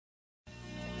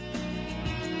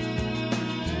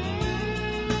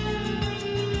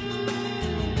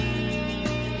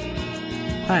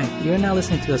Hi, you are now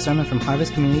listening to a sermon from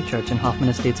Harvest Community Church in Hoffman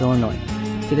Estates, Illinois.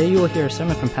 Today you will hear a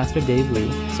sermon from Pastor Dave Lee,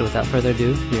 so without further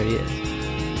ado, here he is.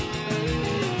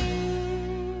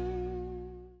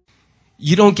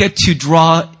 You don't get to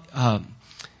draw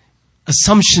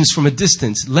assumptions from a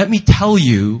distance. Let me tell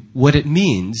you what it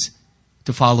means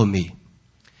to follow me.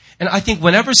 And I think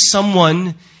whenever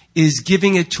someone is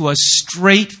giving it to us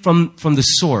straight from the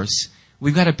source,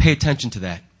 we've got to pay attention to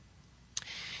that.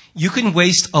 You can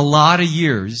waste a lot of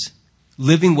years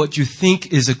living what you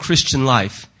think is a Christian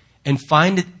life and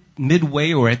find it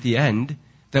midway or at the end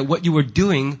that what you were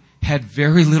doing had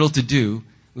very little to do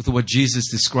with what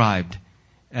Jesus described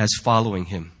as following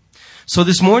him. So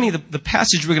this morning, the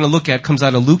passage we're going to look at comes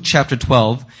out of Luke chapter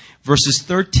 12, verses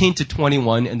 13 to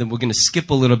 21, and then we're going to skip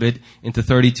a little bit into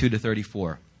 32 to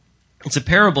 34. It's a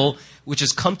parable which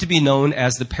has come to be known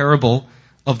as the parable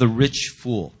of the rich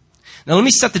fool. Now let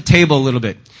me set the table a little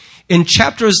bit. In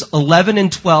chapters 11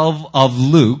 and 12 of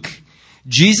Luke,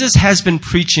 Jesus has been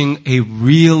preaching a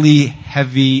really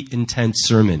heavy, intense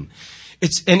sermon.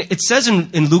 It says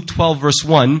in Luke 12, verse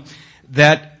 1,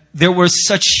 that there were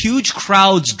such huge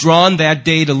crowds drawn that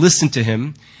day to listen to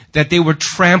him that they were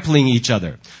trampling each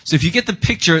other. So if you get the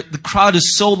picture, the crowd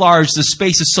is so large, the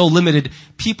space is so limited,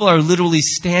 people are literally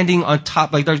standing on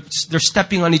top, like they're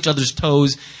stepping on each other's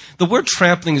toes. The word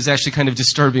trampling is actually kind of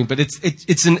disturbing, but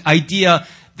it's an idea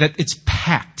that it's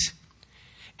packed.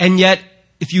 And yet,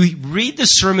 if you read the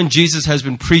sermon Jesus has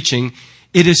been preaching,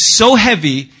 it is so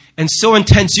heavy and so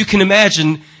intense, you can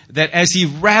imagine that as he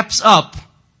wraps up,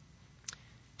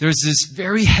 there's this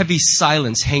very heavy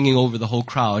silence hanging over the whole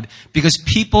crowd because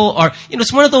people are,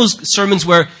 it's one of those sermons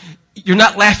where you're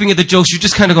not laughing at the jokes, you're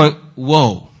just kind of going,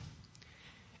 whoa.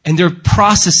 And they're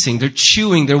processing, they're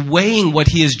chewing, they're weighing what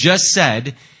he has just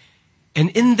said. And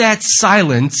in that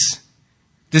silence,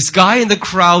 this guy in the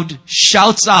crowd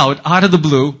shouts out of the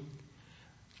blue.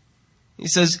 He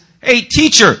says, "Hey,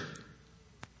 teacher,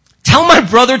 tell my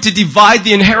brother to divide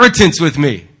the inheritance with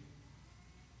me."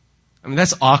 I mean,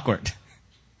 that's awkward.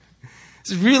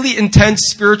 It's a really intense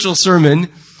spiritual sermon.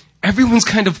 Everyone's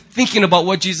kind of thinking about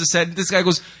what Jesus said. This guy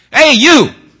goes, "Hey,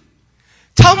 you!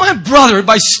 Tell my brother,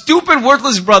 my stupid,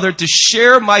 worthless brother, to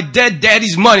share my dead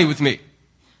daddy's money with me."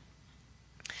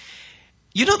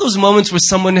 You know those moments where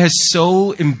someone has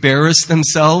so embarrassed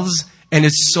themselves and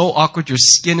it's so awkward, your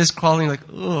skin is crawling like,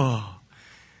 ugh.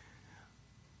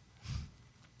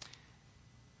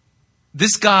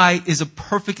 This guy is a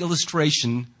perfect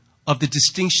illustration of the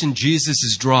distinction Jesus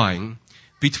is drawing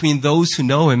between those who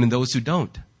know him and those who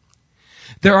don't.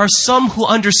 There are some who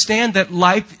understand that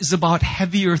life is about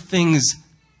heavier things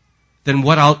than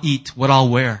what I'll eat, what I'll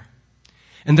wear.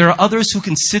 And there are others who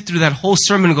can sit through that whole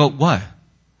sermon and go, what?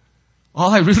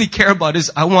 All I really care about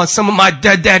is I want some of my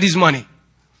dead daddy's money.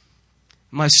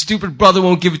 My stupid brother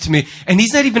won't give it to me. And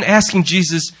he's not even asking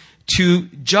Jesus to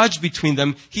judge between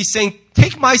them. He's saying,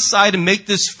 take my side and make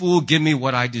this fool give me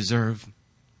what I deserve.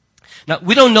 Now,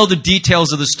 we don't know the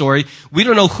details of the story. We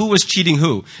don't know who was cheating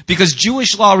who. Because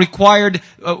Jewish law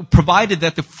provided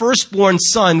that the firstborn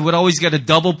son would always get a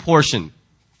double portion.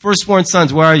 Firstborn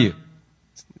sons, where are you?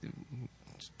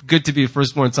 It's good to be a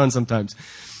firstborn son sometimes.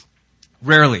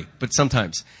 Rarely, but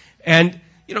sometimes. And,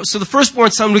 so the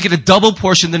firstborn son would get a double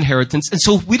portion of the inheritance. And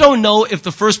so we don't know if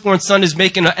the firstborn son is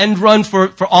making an end run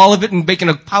for all of it and making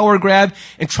a power grab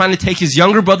and trying to take his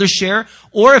younger brother's share,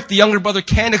 or if the younger brother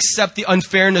can't accept the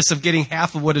unfairness of getting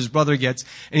half of what his brother gets.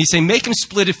 And he's saying, make him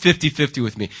split it 50-50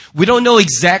 with me. We don't know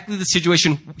exactly the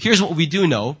situation. Here's what we do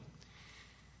know.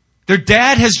 Their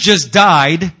dad has just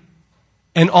died,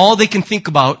 and all they can think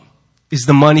about is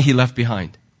the money he left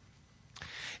behind.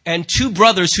 And two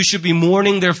brothers who should be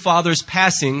mourning their father's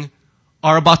passing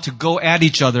are about to go at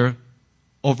each other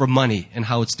over money and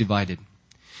how it's divided.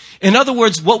 In other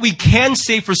words, what we can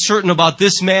say for certain about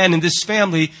this man and this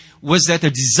family was that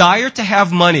their desire to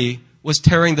have money was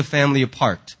tearing the family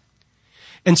apart.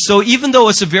 And so even though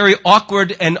it's a very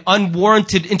awkward and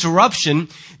unwarranted interruption,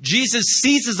 Jesus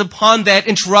seizes upon that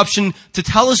interruption to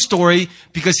tell a story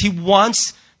because he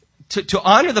wants to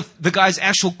honor the guy's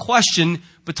actual question,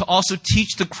 but to also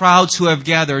teach the crowds who have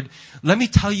gathered. Let me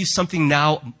tell you something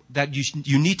now that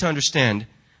you need to understand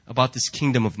about this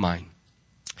kingdom of mine.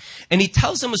 And he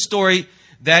tells them a story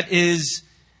that is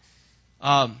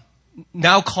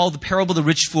now called the parable of the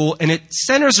rich fool, and it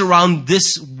centers around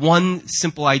this one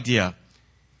simple idea.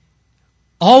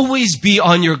 Always be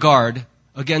on your guard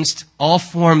against all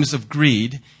forms of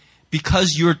greed,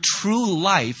 because your true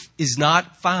life is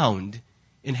not found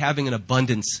in having an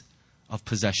abundance of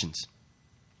possessions.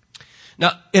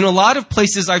 Now, in a lot of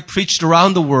places I've preached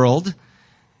around the world,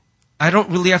 I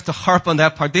don't really have to harp on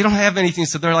that part. They don't have anything,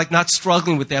 so they're like not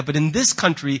struggling with that. But in this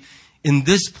country, in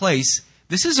this place,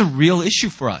 this is a real issue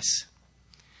for us.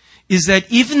 Is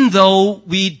that even though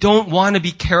we don't want to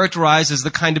be characterized as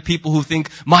the kind of people who think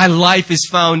my life is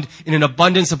found in an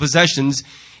abundance of possessions,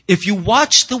 if you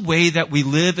watch the way that we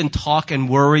live and talk and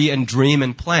worry and dream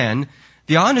and plan,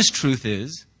 the honest truth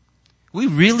is we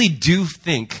really do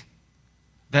think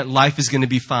that life is going to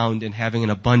be found in having an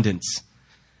abundance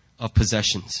of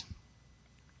possessions.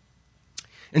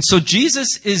 And so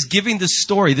Jesus is giving this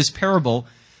story, this parable,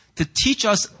 to teach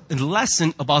us a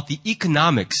lesson about the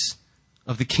economics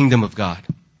of the kingdom of God.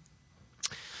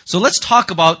 So let's talk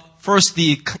about first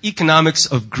the economics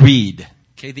of greed.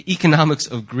 Okay, the economics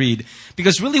of greed.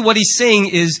 Because really what he's saying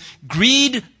is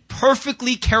greed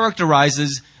perfectly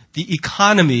characterizes the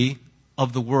economy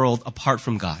of the world apart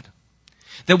from God.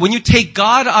 That when you take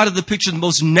God out of the picture, the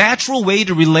most natural way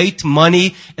to relate to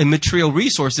money and material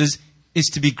resources is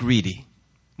to be greedy.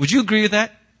 Would you agree with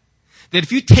that? That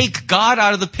if you take God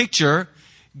out of the picture,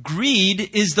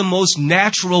 greed is the most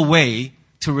natural way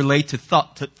to relate to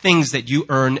things that you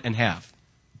earn and have.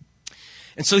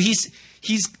 And so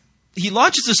he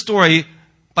launches a story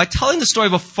by telling the story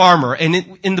of a farmer.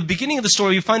 And in the beginning of the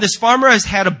story, you find this farmer has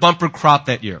had a bumper crop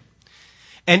that year.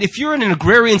 And if you're in an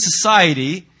agrarian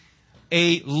society,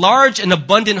 a large and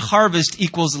abundant harvest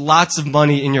equals lots of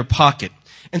money in your pocket.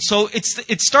 And so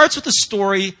it starts with the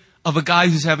story of a guy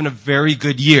who's having a very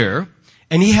good year,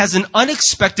 and he has an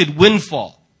unexpected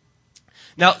windfall.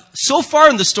 Now, so far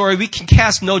in the story, we can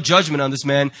cast no judgment on this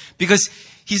man because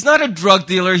he's not a drug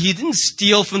dealer. He didn't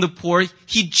steal from the poor.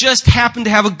 He just happened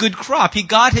to have a good crop. He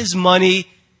got his money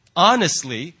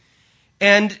honestly.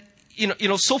 And,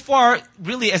 so far,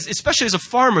 really, especially as a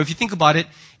farmer, if you think about it,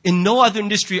 in no other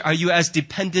industry are you as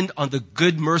dependent on the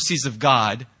good mercies of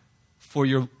God for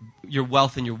your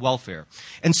wealth and your welfare.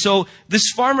 And so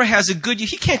this farmer has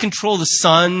he can't control the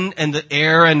sun and the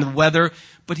air and the weather,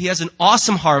 but he has an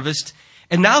awesome harvest.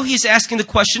 And now he's asking the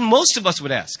question most of us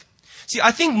would ask. See,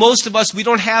 I think most of us, we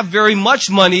don't have very much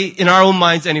money in our own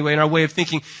minds anyway, in our way of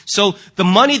thinking. So the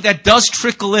money that does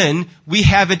trickle in, we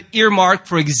have it earmarked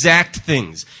for exact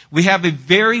things. We have a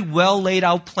very well laid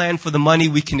out plan for the money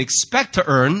we can expect to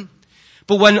earn.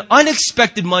 But when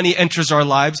unexpected money enters our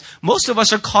lives, most of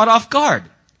us are caught off guard.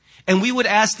 And we would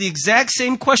ask the exact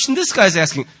same question this guy's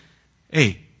asking.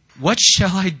 Hey, what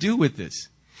shall I do with this?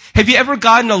 Have you ever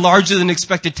gotten a larger than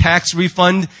expected tax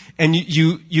refund and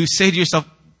you say to yourself,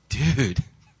 dude,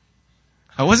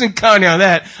 I wasn't counting on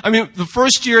that. I mean, the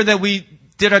first year that we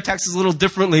did our taxes a little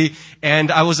differently, and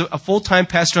I was a full-time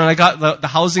pastor, and I got the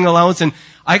housing allowance, and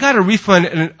I got a refund,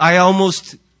 and I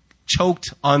almost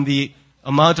choked on the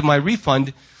amount of my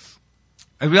refund.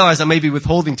 I realized I may be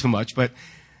withholding too much, but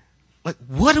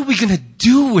what are we going to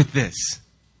do with this?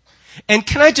 And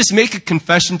can I just make a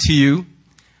confession to you?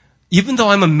 Even though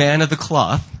I'm a man of the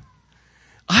cloth,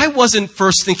 I wasn't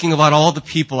first thinking about all the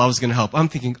people I was going to help. I'm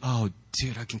thinking, oh,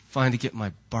 dude, I can finally get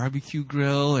my barbecue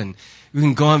grill and we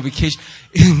can go on vacation.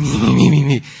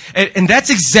 me. And that's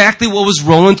exactly what was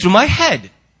rolling through my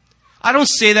head. I don't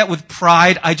say that with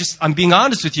pride. I'm being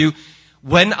honest with you.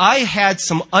 When I had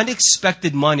some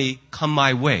unexpected money come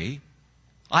my way,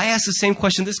 I asked the same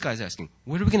question this guy's asking.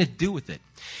 What are we going to do with it?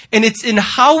 And it's in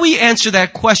how we answer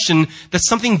that question that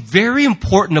something very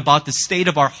important about the state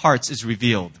of our hearts is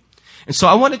revealed. And so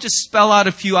I want to just spell out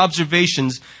a few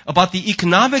observations about the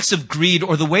economics of greed,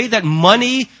 or the way that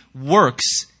money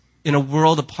works in a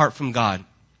world apart from God.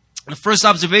 The first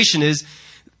observation is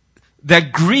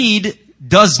that greed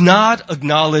does not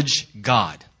acknowledge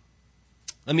God.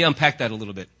 Let me unpack that a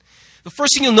little bit. The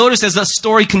first thing you'll notice as the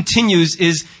story continues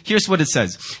is, here's what it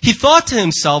says. He thought to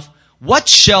himself, what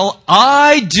shall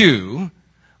I do?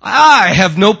 I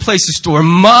have no place to store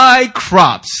my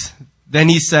crops. Then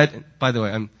he said, by the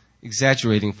way, I'm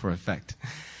exaggerating for effect.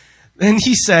 Then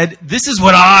he said, this is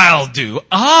what I'll do.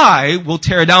 I will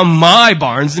tear down my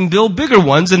barns and build bigger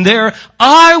ones, and there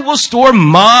I will store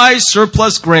my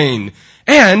surplus grain.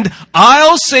 And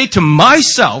I'll say to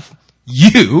myself,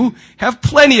 you have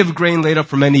plenty of grain laid up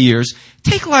for many years.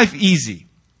 Take life easy.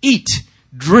 Eat,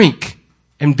 drink,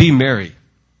 and be merry.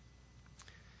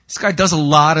 This guy does a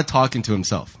lot of talking to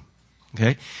himself.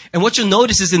 Okay? And what you'll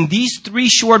notice is in these 3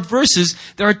 short verses,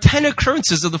 there are 10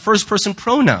 occurrences of the first person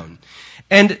pronoun.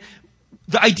 And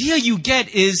the idea you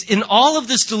get is in all of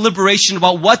this deliberation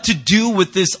about what to do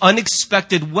with this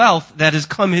unexpected wealth that has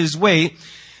come his way,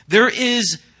 there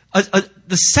is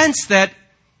the sense that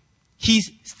he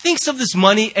thinks of this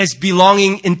money as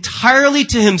belonging entirely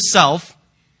to himself,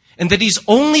 and that he's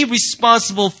only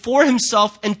responsible for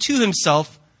himself and to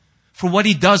himself for what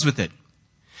he does with it.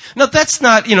 Now that's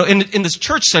not, in this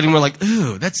church setting, we're like,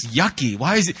 ooh, that's yucky.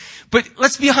 Why is it? But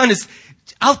let's be honest.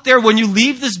 Out there, when you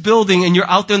leave this building and you're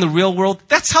out there in the real world,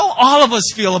 that's how all of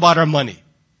us feel about our money.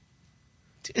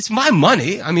 It's my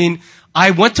money. I mean,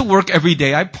 I went to work every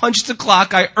day. I punched the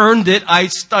clock. I earned it. I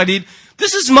studied.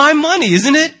 This is my money,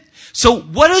 isn't it? So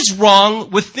what is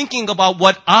wrong with thinking about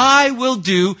what I will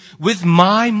do with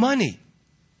my money?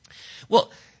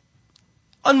 Well,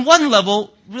 on one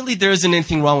level, really there isn't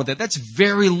anything wrong with that. That's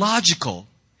very logical.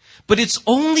 But it's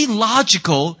only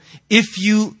logical if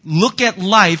you look at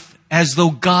life as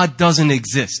though God doesn't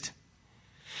exist.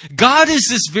 God is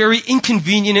this very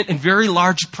inconvenient and very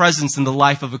large presence in the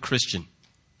life of a Christian.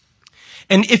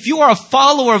 And if you are a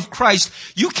follower of Christ,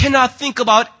 you cannot think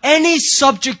about any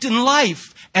subject in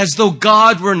life as though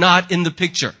God were not in the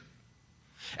picture.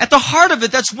 At the heart of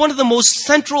it, that's one of the most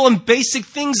central and basic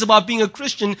things about being a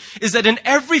Christian, is that in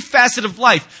every facet of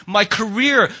life, my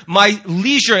career, my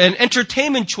leisure and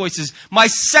entertainment choices, my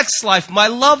sex life, my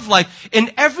love life,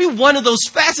 in every one of those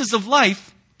facets of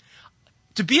life,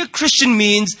 to be a Christian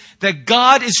means that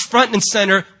God is front and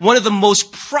center, one of the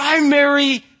most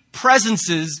primary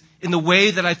presences in the way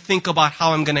that I think about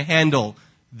how I'm going to handle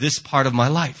this part of my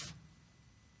life.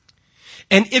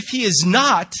 And if He is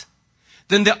not,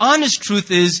 then the honest truth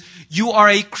is you are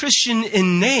a Christian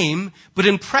in name, but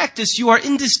in practice you are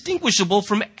indistinguishable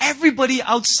from everybody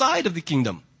outside of the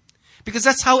kingdom. Because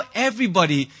that's how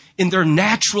everybody in their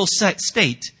natural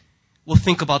state will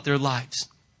think about their lives.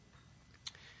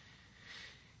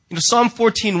 Psalm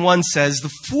 14:1 says,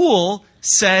 the fool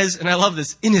says, and I love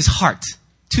this, in his heart.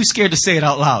 Too scared to say it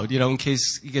out loud, in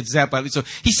case he gets zapped by it. So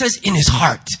he says in his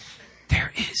heart,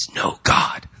 there is no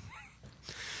God.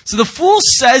 So the fool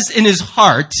says in his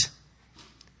heart,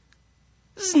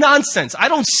 this is nonsense. I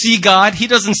don't see God. He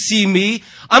doesn't see me.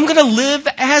 I'm going to live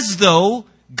as though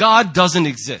God doesn't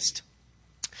exist.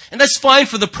 And that's fine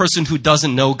for the person who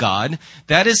doesn't know God.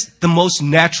 That is the most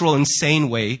natural and sane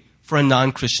way for a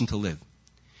non-Christian to live.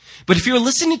 But if you're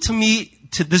listening to me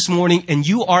this morning and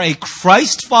you are a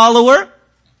Christ follower,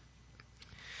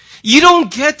 you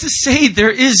don't get to say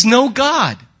there is no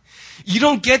God. You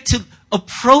don't get to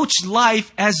approach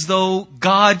life as though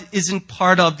God isn't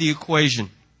part of the equation.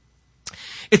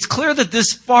 It's clear that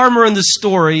this farmer in the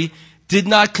story did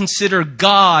not consider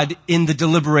God in the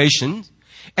deliberation,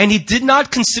 and he did not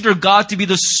consider God to be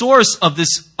the source of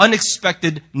this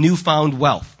unexpected newfound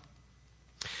wealth.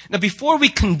 Now, before we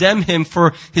condemn him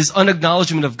for his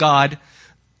unacknowledgement of God,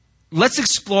 let's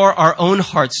explore our own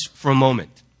hearts for a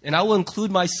moment, and I will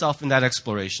include myself in that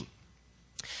exploration.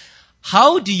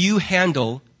 How do you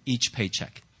handle each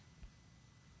paycheck?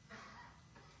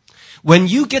 When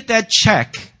you get that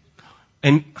check,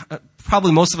 and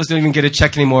probably most of us don't even get a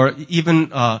check anymore,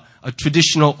 even a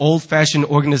traditional old-fashioned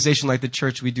organization like the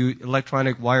church, we do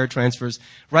electronic wire transfers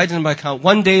right into my account.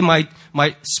 One day my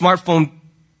smartphone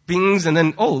bings and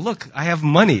then, oh, look, I have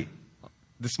money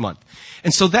this month.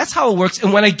 And so that's how it works.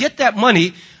 And when I get that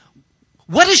money,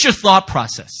 what is your thought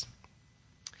process?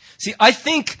 See, I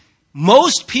think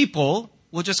most people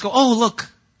will just go, oh,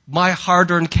 look, my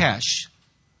hard-earned cash.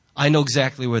 I know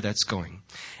exactly where that's going.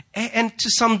 And to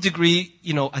some degree,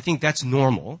 I think that's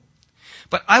normal.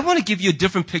 But I want to give you a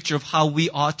different picture of how we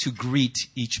ought to greet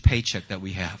each paycheck that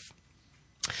we have.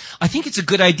 I think it's a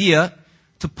good idea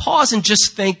to pause and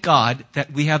just thank God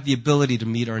that we have the ability to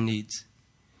meet our needs.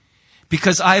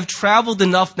 Because I've traveled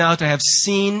enough now to have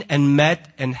seen and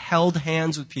met and held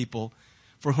hands with people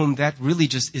for whom that really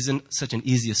just isn't such an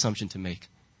easy assumption to make.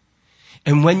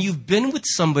 And when you've been with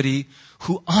somebody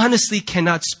who honestly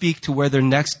cannot speak to where their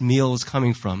next meal is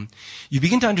coming from, you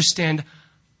begin to understand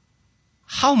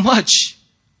how much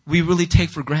we really take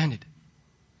for granted.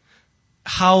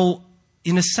 How,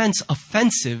 in a sense,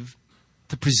 offensive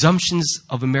the presumptions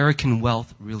of American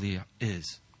wealth really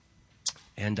is.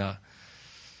 And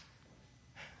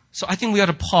so I think we ought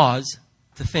to pause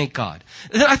to thank God.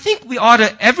 And then I think we ought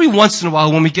to, every once in a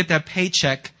while when we get that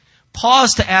paycheck,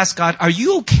 pause to ask God, are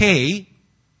you okay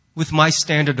with my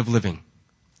standard of living?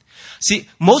 See,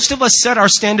 most of us set our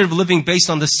standard of living based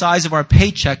on the size of our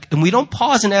paycheck, and we don't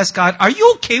pause and ask God, are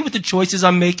you okay with the choices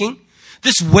I'm making?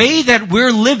 This way that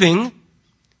we're living,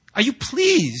 are you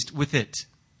pleased with it?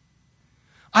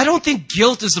 I don't think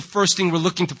guilt is the first thing we're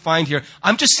looking to find here.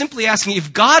 I'm just simply asking,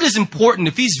 if God is important,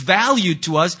 if He's valued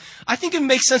to us, I think it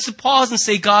makes sense to pause and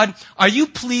say, God, are you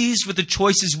pleased with the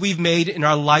choices we've made in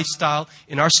our lifestyle,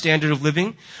 in our standard of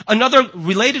living? Another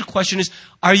related question is,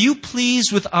 are you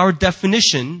pleased with our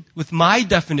definition, with my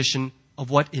definition of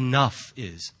what enough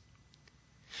is?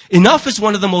 Enough is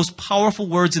one of the most powerful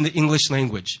words in the English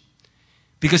language.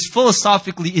 Because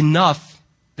philosophically, enough,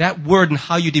 that word and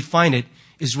how you define it,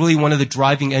 is really one of the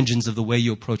driving engines of the way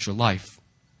you approach your life.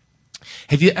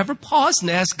 Have you ever paused and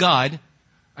asked God,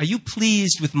 are you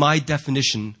pleased with my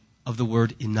definition of the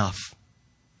word enough?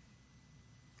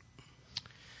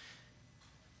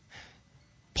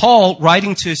 Paul,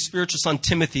 writing to his spiritual son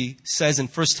Timothy, says in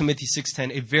 1 Timothy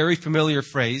 6:10, a very familiar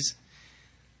phrase,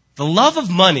 the love of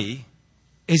money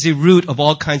is a root of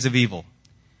all kinds of evil.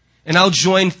 And I'll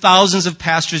join thousands of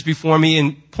pastors before me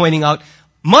in pointing out,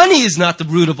 money is not the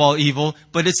root of all evil,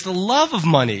 but it's the love of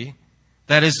money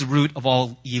that is the root of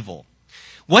all evil.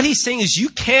 What he's saying is you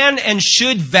can and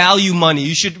should value money.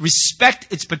 You should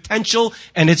respect its potential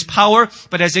and its power.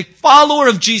 But as a follower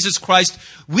of Jesus Christ,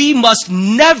 we must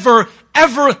never,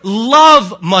 ever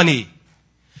love money.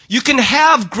 You can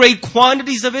have great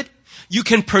quantities of it. You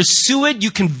can pursue it.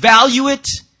 You can value it.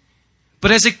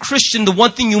 But as a Christian, the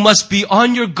one thing you must be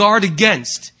on your guard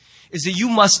against is that you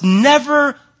must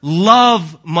never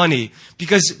love money.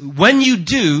 Because when you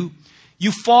do,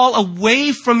 you fall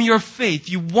away from your faith.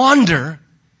 You wander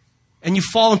and you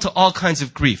fall into all kinds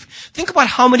of grief. Think about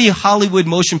how many Hollywood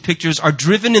motion pictures are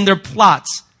driven in their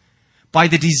plots by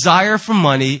the desire for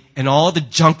money and all the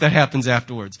junk that happens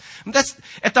afterwards. And that's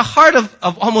at the heart of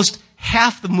almost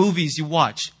half the movies you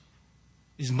watch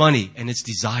is money and its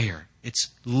desire. It's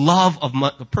love of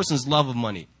a person's love of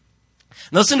money.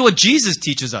 Now listen to what Jesus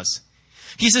teaches us.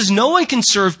 He says, no one can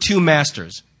serve two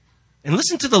masters. And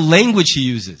listen to the language he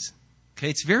uses.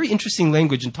 Okay, it's very interesting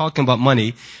language in talking about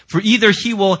money. For either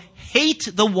he will hate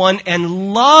the one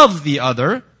and love the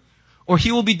other, or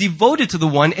he will be devoted to the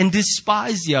one and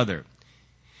despise the other.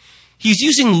 He's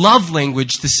using love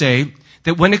language to say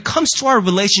that when it comes to our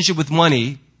relationship with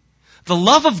money, the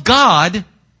love of God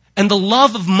and the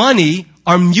love of money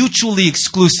are mutually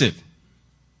exclusive.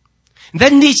 And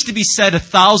that needs to be said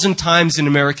 1,000 times in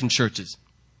American churches.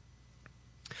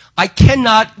 I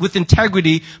cannot, with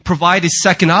integrity, provide a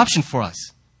second option for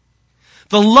us.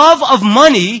 The love of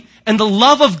money and the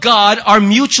love of God are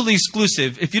mutually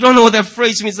exclusive. If you don't know what that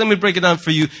phrase means, let me break it down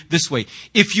for you this way.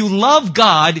 If you love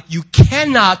God, you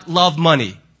cannot love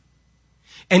money.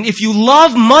 And if you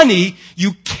love money,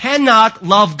 you cannot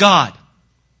love God.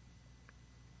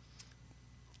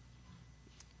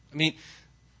 I mean,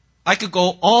 I could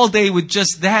go all day with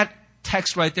just that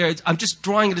text right there. I'm just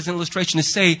drawing it as an illustration to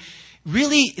say,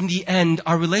 really, in the end,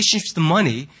 our relationship to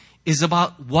money is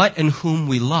about what and whom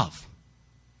we love.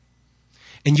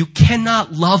 And you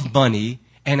cannot love money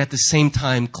and at the same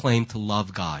time claim to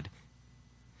love God.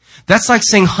 That's like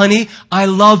saying, honey, I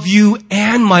love you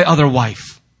and my other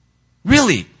wife.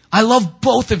 Really, I love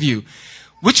both of you.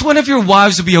 Which one of your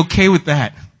wives would be okay with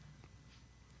that?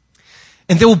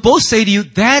 And they will both say to you,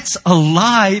 that's a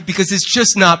lie because it's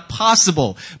just not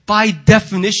possible. By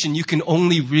definition, you can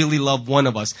only really love one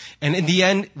of us. And in the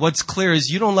end, what's clear is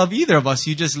you don't love either of us.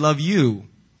 You just love you.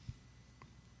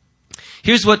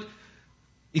 Here's what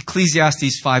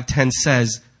Ecclesiastes 5:10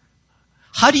 says.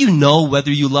 How do you know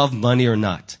whether you love money or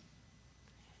not?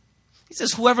 He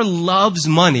says, whoever loves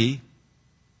money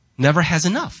never has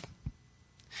enough.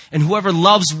 And whoever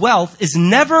loves wealth is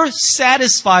never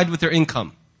satisfied with their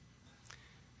income.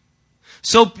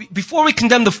 So before we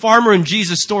condemn the farmer in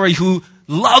Jesus' story who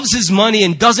loves his money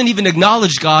and doesn't even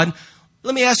acknowledge God,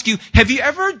 let me ask you, have you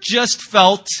ever just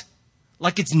felt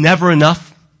like it's never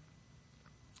enough?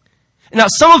 Now,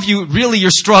 some of you, really,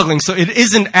 you're struggling, so it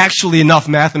isn't actually enough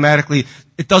mathematically.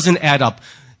 It doesn't add up.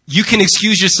 You can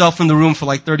excuse yourself from the room for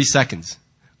like 30 seconds.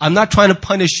 I'm not trying to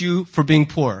punish you for being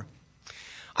poor.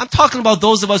 I'm talking about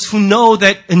those of us who know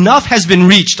that enough has been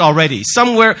reached already.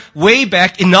 Somewhere way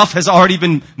back, enough has already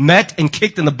been met and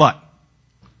kicked in the butt.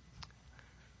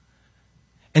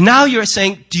 And now you're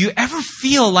saying, do you ever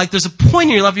feel like there's a point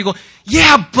in your life where you go,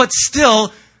 yeah, but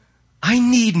still, I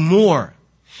need more.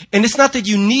 And it's not that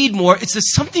you need more, it's that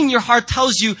something in your heart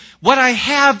tells you, what I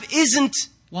have isn't,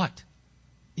 what?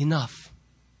 Enough.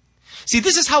 See,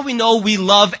 this is how we know we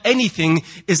love anything,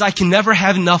 is I can never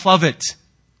have enough of it.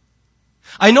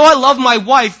 I know I love my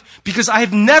wife because I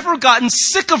have never gotten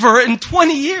sick of her in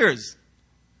 20 years.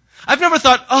 I've never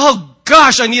thought, oh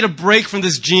gosh, I need a break from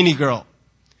this genie girl.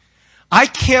 I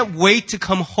can't wait to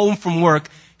come home from work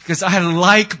because I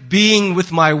like being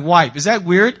with my wife. Is that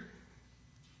weird?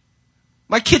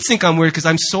 My kids think I'm weird because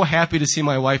I'm so happy to see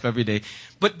my wife every day.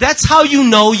 But that's how you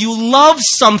know you love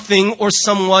something or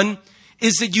someone,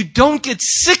 is that you don't get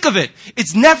sick of it.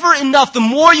 It's never enough. The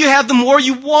more you have, the more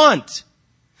you want.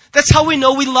 That's how we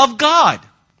know we love God.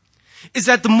 Is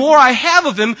that the more I have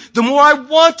of Him, the more I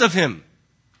want of Him.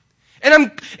 And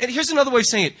here's another way of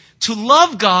saying it. To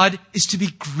love God is to be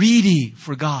greedy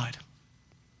for God.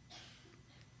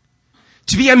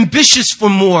 To be ambitious for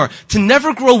more. To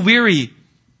never grow weary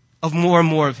of more and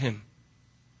more of Him.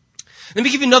 Let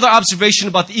me give you another observation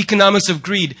about the economics of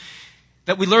greed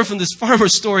that we learn from this farmer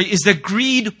story is that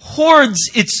greed hoards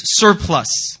its surplus.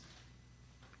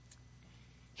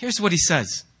 Here's what he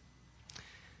says.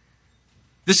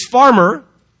 This farmer,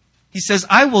 he says,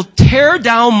 I will tear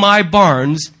down my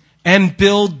barns and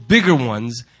build bigger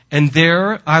ones, and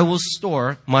there I will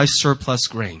store my surplus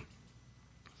grain.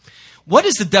 What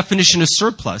is the definition of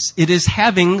surplus? It is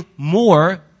having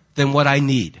more than what I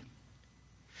need.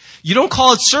 You don't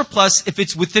call it surplus if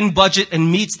it's within budget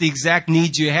and meets the exact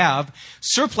needs you have.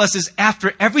 Surplus is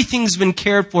after everything's been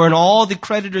cared for and all the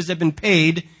creditors have been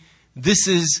paid. This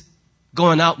is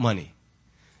going out money.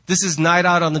 This is night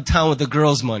out on the town with the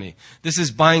girls' money. This is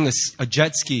buying a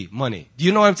jet ski money. Do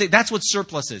you know what I'm saying? That's what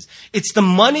surplus is. It's the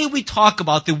money we talk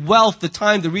about, the wealth, the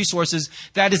time, the resources,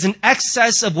 that is in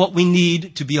excess of what we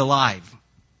need to be alive.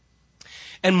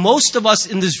 And most of us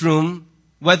in this room,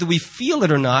 whether we feel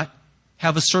it or not,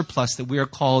 have a surplus that we are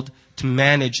called to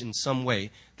manage in some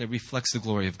way that reflects the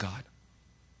glory of God.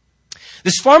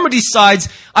 This farmer decides,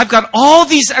 I've got all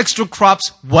these extra crops,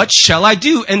 what shall I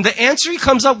do? And the answer he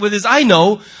comes up with is, I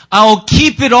know, I'll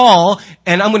keep it all,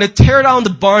 and I'm going to tear down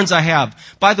the barns I have.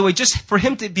 By the way, just for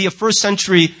him to be a first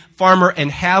century farmer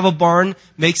and have a barn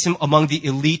makes him among the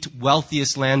elite,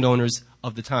 wealthiest landowners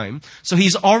of the time. So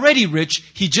he's already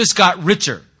rich, he just got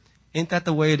richer. Ain't that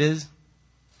the way it is?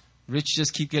 Rich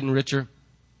just keep getting richer.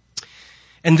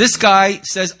 And this guy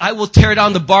says, I will tear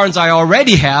down the barns I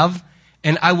already have,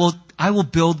 and I will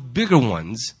build bigger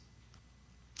ones.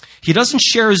 He doesn't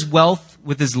share his wealth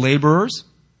with his laborers.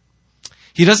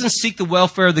 He doesn't seek the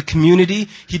welfare of the community.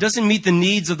 He doesn't meet the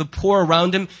needs of the poor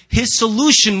around him. His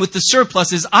solution with the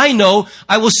surplus is, I know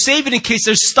I will save it in case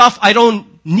there's stuff I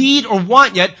don't need or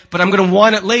want yet, but I'm going to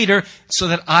want it later so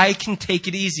that I can take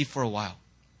it easy for a while.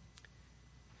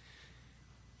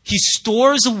 He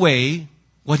stores away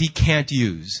what he can't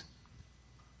use.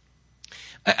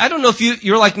 I don't know if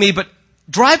you're like me, but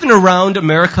driving around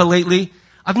America lately,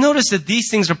 I've noticed that these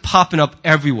things are popping up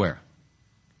everywhere.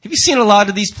 Have you seen a lot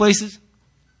of these places?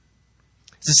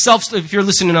 It's a if you're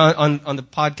listening on the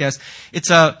podcast, it's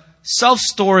a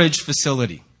self-storage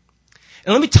facility.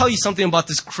 And let me tell you something about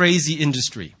this crazy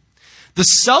industry. The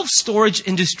self-storage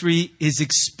industry is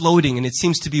exploding, and it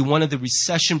seems to be one of the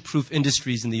recession-proof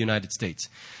industries in the United States.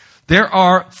 There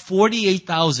are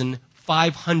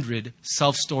 48,500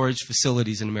 self-storage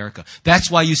facilities in America. That's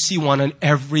why you see one on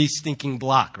every stinking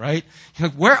block, right? You're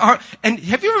like, and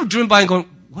have you ever driven by and going,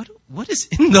 what is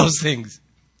in those things?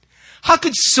 How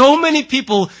could so many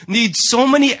people need so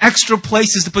many extra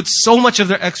places to put so much of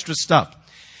their extra stuff?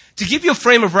 To give you a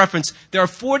frame of reference, there are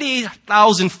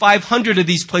 48,500 of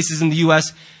these places in the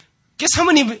U.S. Guess how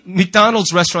many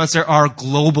McDonald's restaurants there are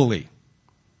globally?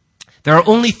 There are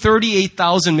only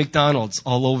 38,000 McDonald's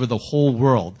all over the whole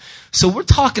world. So we're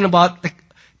talking about like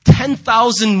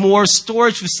 10,000 more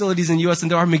storage facilities in the U.S. than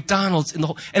there are McDonald's in the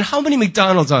whole. And how many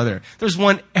McDonald's are there? There's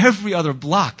one every other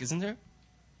block, isn't there?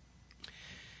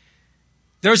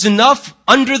 There's enough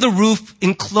under the roof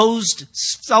enclosed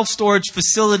self-storage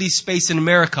facility space in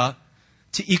America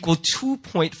to equal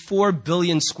 2.4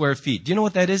 billion square feet. Do you know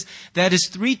what that is? That is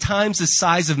 3 times the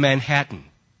size of Manhattan.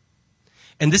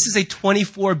 And this is a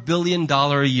 $24 billion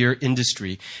a year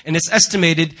industry. And it's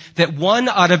estimated that 1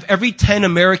 out of every 10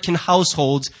 American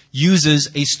households uses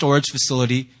a storage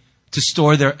facility to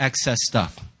store their excess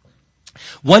stuff.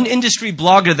 One industry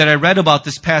blogger that I read about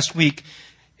this past week,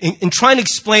 in trying to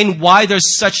explain why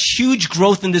there's such huge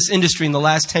growth in this industry in the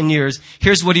last 10 years,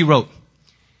 here's what he wrote.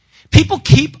 People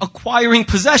keep acquiring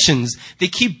possessions. They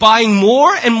keep buying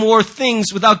more and more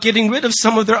things without getting rid of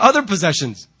some of their other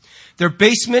possessions. Their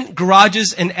basement,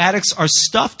 garages, and attics are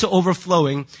stuffed to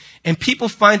overflowing, and people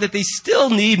find that they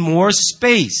still need more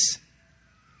space.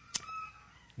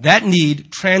 That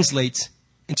need translates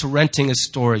into renting a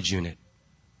storage unit.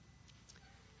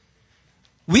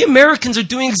 We Americans are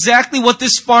doing exactly what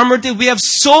this farmer did. We have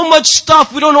so much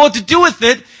stuff, we don't know what to do with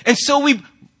it, and so we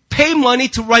pay money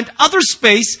to rent other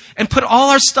space and put all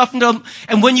our stuff into them.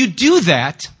 And when you do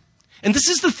that, and this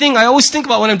is the thing I always think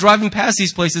about when I'm driving past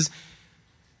these places,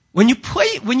 when you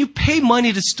pay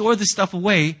money to store this stuff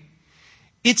away,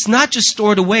 it's not just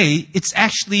stored away, it's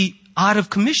actually out of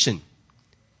commission.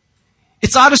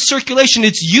 It's out of circulation.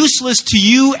 It's useless to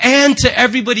you and to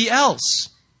everybody else.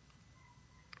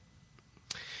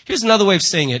 Here's another way of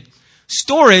saying it.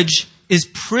 Storage is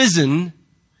prison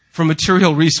for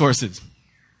material resources.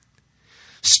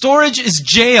 Storage is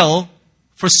jail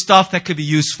for stuff that could be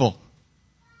useful.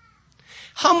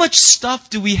 How much stuff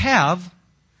do we have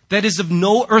that is of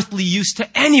no earthly use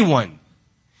to anyone?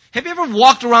 Have you ever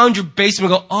walked around your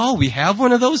basement and go, oh, we have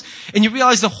one of those? And you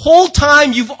realize the whole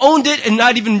time you've owned it and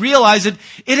not even realize it,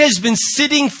 it has been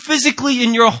sitting physically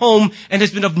in your home and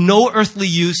has been of no earthly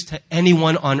use to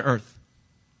anyone on earth.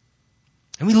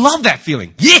 And we love that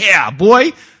feeling. Yeah,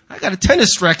 boy, I got a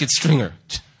tennis racket stringer.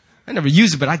 I never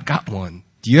use it, but I got one.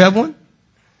 Do you have one?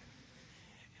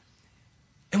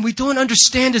 And we don't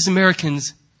understand as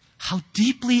Americans how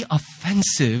deeply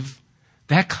offensive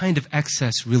that kind of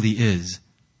excess really is.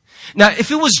 Now, if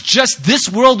it was just this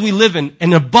world we live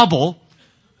in a bubble,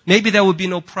 maybe that would be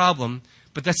no problem,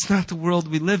 but that's not the world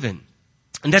we live in.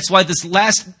 And that's why this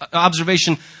last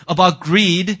observation about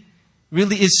greed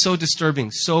really is so disturbing,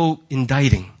 so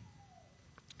indicting,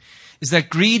 is that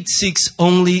greed seeks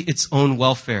only its own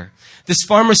welfare. This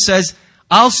farmer says,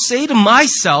 I'll say to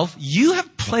myself, you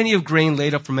have plenty of grain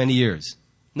laid up for many years.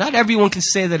 Not everyone can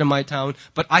say that in my town,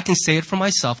 but I can say it for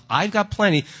myself. I've got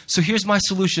plenty. So here's my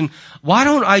solution. Why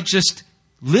don't I just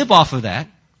live off of that?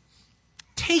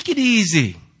 Take it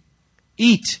easy.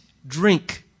 Eat,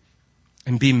 drink,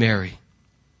 and be merry.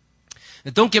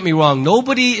 Now, don't get me wrong.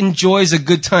 Nobody enjoys a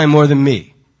good time more than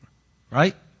me.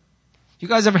 Right? You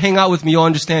guys ever hang out with me, you'll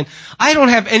understand. I don't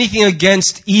have anything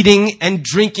against eating and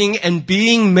drinking and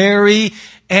being merry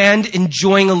and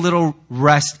enjoying a little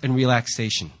rest and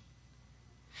relaxation.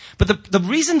 But the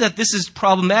reason that this is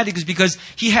problematic is because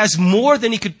he has more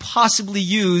than he could possibly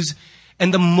use,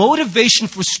 and the motivation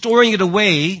for storing it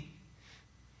away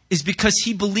is because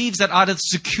he believes that out of the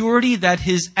security that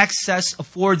his excess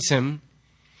affords him,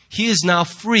 he is now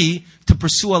free to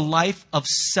pursue a life of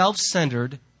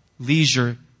self-centered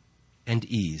leisure and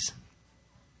ease.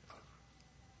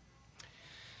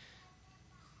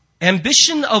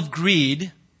 Ambition of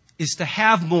greed is to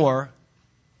have more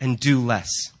and do less.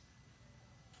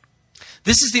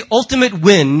 This is the ultimate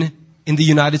win in the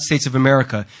United States of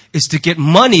America, is to get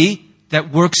money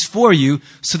that works for you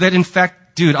so that, in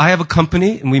fact, dude, I have a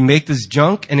company and we make this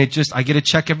junk and I get a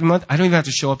check every month. I don't even have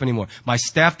to show up anymore. My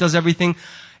staff does everything.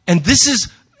 And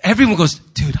everyone goes,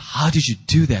 dude, how did you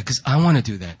do that? Because I want to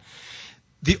do that.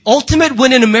 The ultimate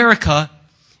win in America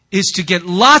is to get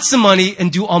lots of money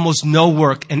and do almost no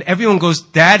work. And everyone goes,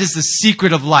 that is the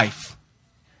secret of life.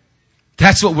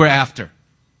 That's what we're after.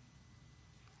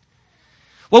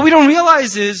 What we don't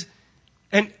realize is,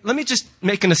 and let me just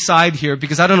make an aside here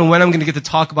because I don't know when I'm going to get to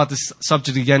talk about this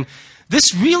subject again.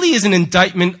 This really is an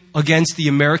indictment against the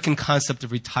American concept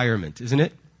of retirement, isn't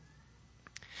it?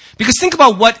 Because think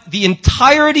about what the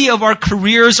entirety of our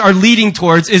careers are leading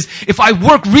towards is if I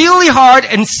work really hard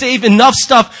and save enough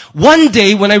stuff, one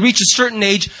day when I reach a certain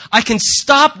age, I can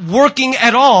stop working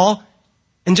at all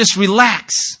and just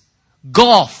relax.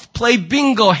 Golf, play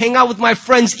bingo, hang out with my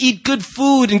friends, eat good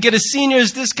food, and get a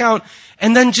senior's discount,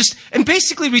 and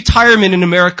basically retirement in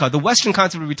America, the Western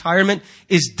concept of retirement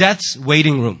is death's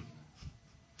waiting room.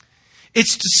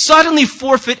 It's to suddenly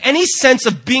forfeit any sense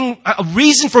of being, a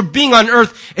reason for being on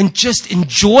earth and just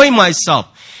enjoy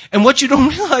myself. And what you don't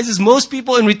realize is most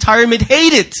people in retirement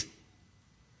hate it.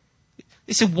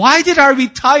 They say, why did I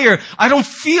retire? I don't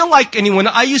feel like anyone.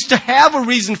 I used to have a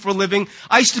reason for living.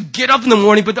 I used to get up in the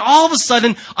morning, but all of a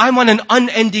sudden, I'm on an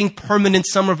unending permanent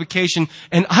summer vacation,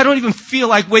 and I don't even feel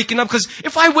like waking up, because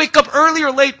if I wake up early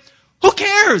or late, who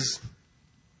cares?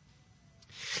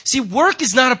 See, work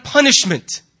is not a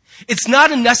punishment. It's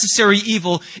not a necessary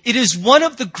evil. It is one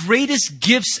of the greatest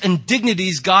gifts and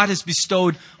dignities God has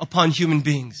bestowed upon human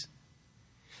beings.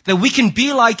 That we can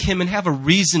be like Him and have a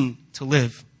reason to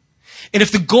live. And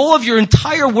if the goal of your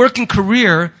entire working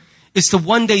career is to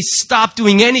one day stop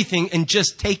doing anything and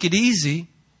just take it easy,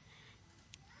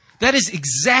 that is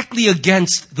exactly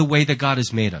against the way that God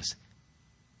has made us.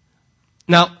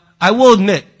 Now, I will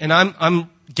admit, and I'm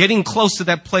getting close to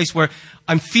that place where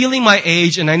I'm feeling my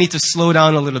age and I need to slow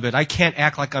down a little bit. I can't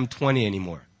act like I'm 20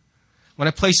 anymore. When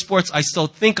I play sports, I still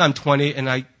think I'm 20 and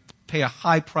I pay a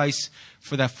high price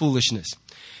for that foolishness.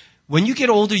 When you get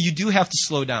older, you do have to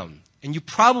slow down. And you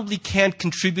probably can't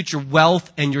contribute your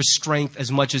wealth and your strength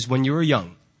as much as when you were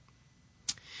young.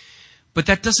 But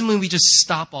that doesn't mean we just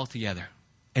stop altogether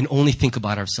and only think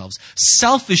about ourselves.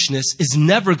 Selfishness is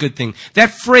never a good thing.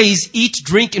 That phrase, eat,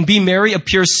 drink, and be merry,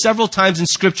 appears several times in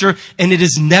Scripture, and it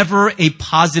is never a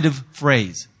positive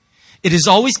phrase. It is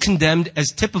always condemned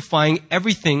as typifying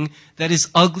everything that is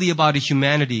ugly about a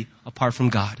humanity apart from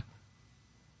God.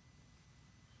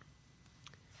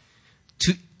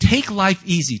 To take life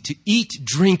easy, to eat,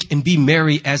 drink, and be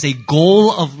merry as a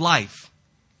goal of life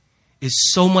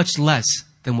is so much less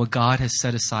than what God has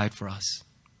set aside for us.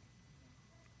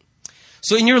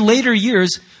 So in your later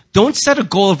years, don't set a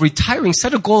goal of retiring.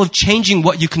 Set a goal of changing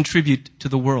what you contribute to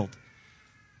the world.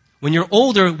 When you're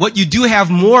older, what you do have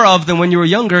more of than when you were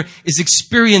younger is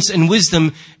experience and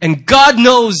wisdom. And God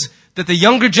knows that the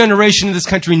younger generation in this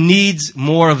country needs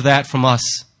more of that from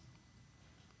us.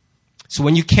 So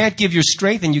when you can't give your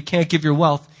strength and you can't give your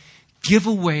wealth, give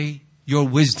away your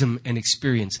wisdom and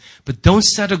experience. But don't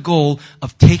set a goal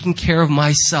of taking care of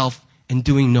myself and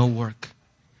doing no work.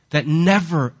 That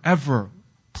never, ever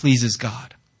pleases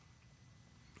God.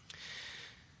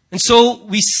 And so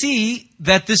we see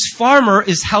that this farmer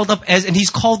is held up as, and he's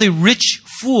called a rich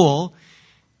fool.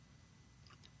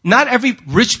 Not every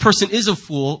rich person is a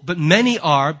fool, but many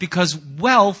are, because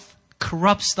wealth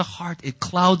corrupts the heart. It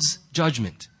clouds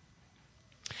judgment.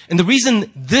 And the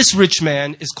reason this rich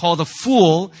man is called a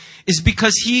fool is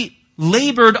because he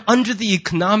labored under the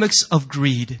economics of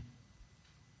greed.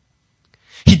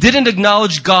 He didn't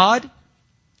acknowledge God.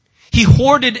 He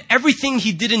hoarded everything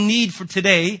he didn't need for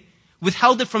today,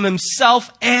 withheld it from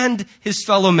himself and his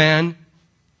fellow man,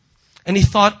 and he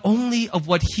thought only of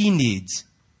what he needs,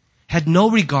 had no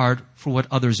regard for what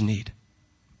others need.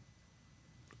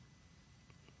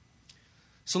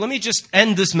 So let me just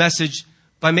end this message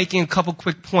by making a couple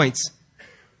quick points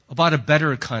about a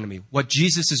better economy, what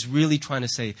Jesus is really trying to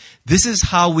say. This is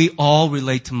how we all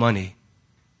relate to money.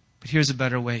 But here's a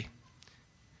better way.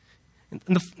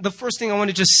 And the first thing I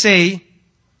want to just say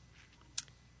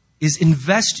is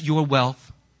invest your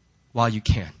wealth while you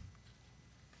can.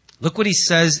 Look what he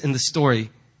says in the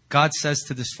story. God says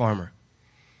to this farmer,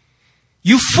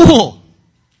 "You fool!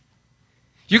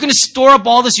 You're going to store up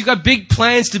all this. You got big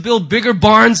plans to build bigger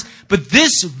barns, but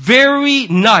this very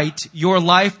night your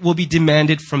life will be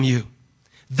demanded from you.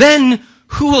 Then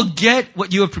who will get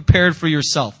what you have prepared for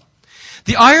yourself?"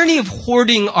 The irony of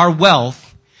hoarding our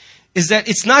wealth is that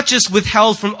it's not just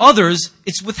withheld from others,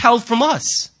 it's withheld from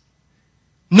us.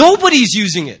 Nobody's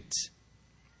using it.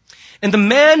 And the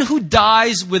man who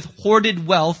dies with hoarded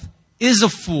wealth is a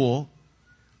fool,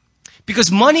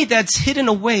 because money that's hidden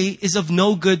away is of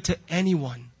no good to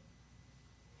anyone.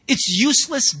 It's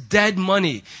useless, dead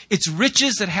money. It's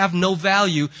riches that have no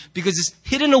value because it's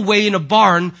hidden away in a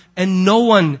barn and no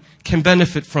one can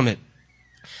benefit from it.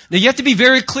 Now you have to be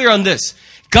very clear on this.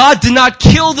 God did not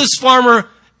kill this farmer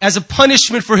as a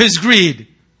punishment for his greed.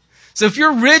 So if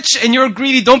you're rich and you're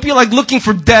greedy, don't be like looking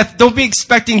for death. Don't be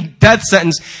expecting death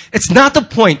sentence. It's not the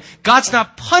point. God's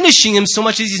not punishing him so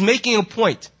much as he's making a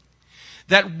point.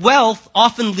 That wealth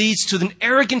often leads to an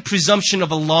arrogant presumption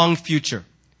of a long future.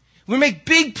 We make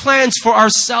big plans for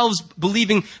ourselves,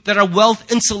 believing that our wealth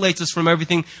insulates us from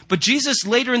everything. But Jesus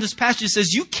later in this passage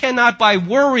says, you cannot by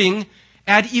worrying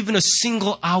add even a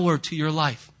single hour to your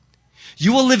life.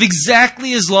 You will live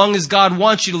exactly as long as God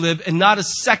wants you to live and not a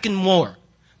second more,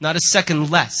 not a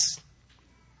second less.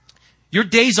 Your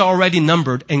days are already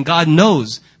numbered and God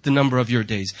knows the number of your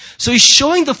days. So he's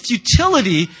showing the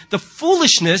futility, the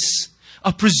foolishness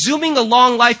of presuming a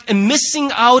long life and missing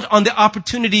out on the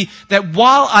opportunity that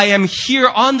while I am here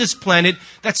on this planet,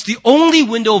 that's the only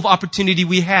window of opportunity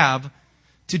we have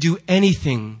to do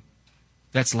anything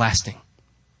that's lasting.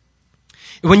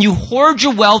 When you hoard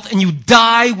your wealth and you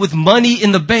die with money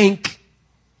in the bank,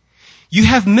 you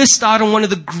have missed out on one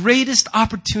of the greatest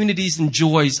opportunities and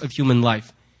joys of human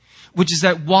life, which is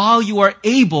that while you are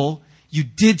able, you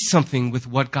did something with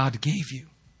what God gave you.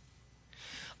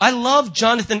 I love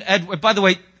Jonathan Edwards. By the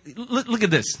way, look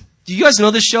at this. Do you guys know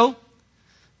this show?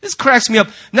 This cracks me up.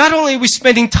 Not only are we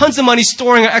spending tons of money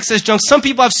storing our excess junk, some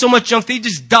people have so much junk they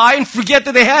just die and forget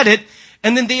that they had it,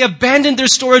 and then they abandon their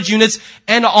storage units,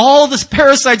 and all the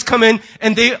parasites come in,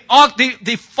 and they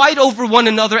fight over one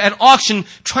another at auction,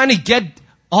 trying to get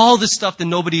all the stuff that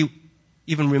nobody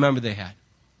even remembered they had.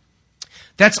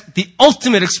 That's the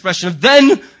ultimate expression of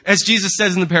then, as Jesus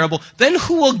says in the parable, then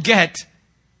who will get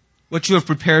what you have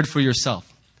prepared for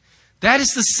yourself? That is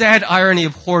the sad irony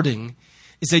of hoarding,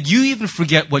 is that you even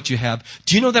forget what you have.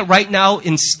 Do you know that right now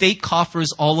in state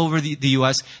coffers all over the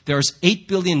U.S., there's $8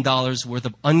 billion worth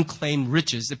of unclaimed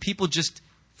riches that people just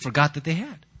forgot that they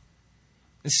had?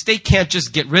 The state can't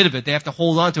just get rid of it. They have to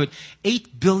hold on to it.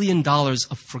 $8 billion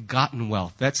of forgotten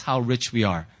wealth. That's how rich we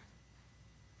are.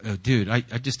 Oh, dude, I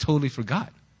just totally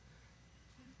forgot.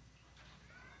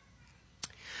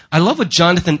 I love what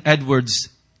Jonathan Edwards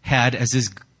had as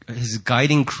his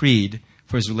guiding creed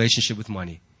for his relationship with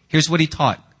money. Here's what he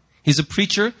taught. He's a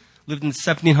preacher, lived in the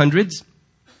 1700s,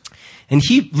 and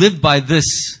he lived by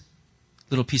this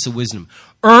little piece of wisdom.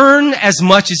 Earn as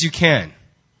much as you can.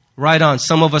 Right on.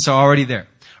 Some of us are already there.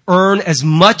 Earn as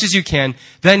much as you can.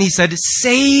 Then he said,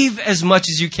 save as much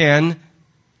as you can,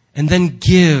 and then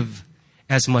give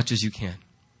as much as you can.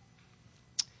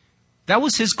 That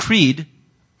was his creed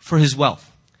for his wealth.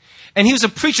 And he was a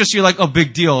preacher, so you're like, oh,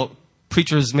 big deal.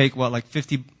 preachers make, like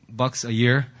 $50 a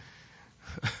year?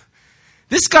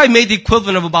 This guy made the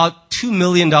equivalent of about $2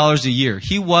 million a year.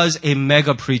 He was a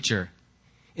mega preacher.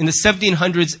 In the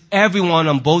 1700s, everyone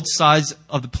on both sides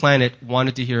of the planet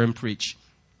wanted to hear him preach.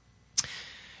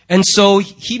 And so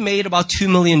he made about $2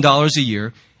 million a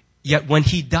year, yet when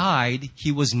he died,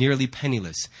 he was nearly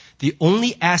penniless. The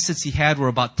only assets he had were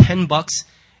about $10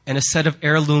 and a set of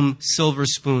heirloom silver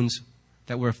spoons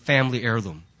that were a family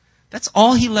heirloom. That's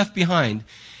all he left behind.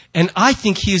 And I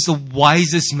think he is the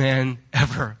wisest man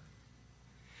ever.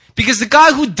 Because the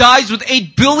guy who dies with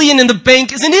 $8 billion in the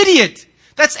bank is an idiot.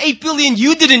 That's $8 billion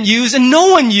you didn't use and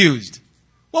no one used.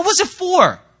 What was it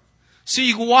for? So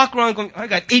you can walk around going, I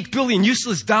got $8 billion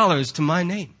useless dollars to my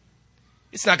name.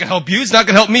 It's not going to help you. It's not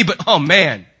going to help me. But, oh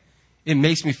man, it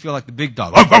makes me feel like the big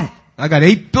dog. I got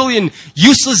 $8 billion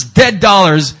useless dead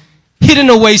dollars hidden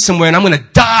away somewhere and I'm going to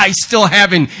die still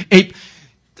having $8.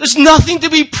 There's nothing to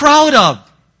be proud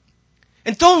of.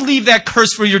 And don't leave that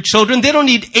curse for your children. They don't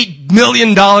need $8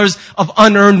 million of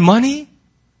unearned money.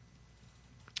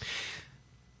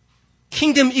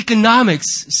 Kingdom economics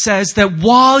says that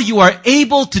while you are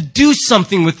able to do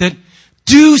something with it,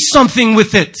 do something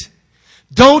with it.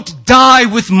 Don't die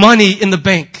with money in the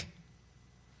bank.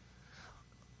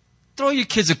 Throw your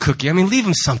kids a cookie. Leave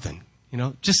them something,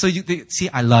 just so they see,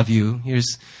 I love you.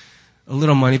 Here's a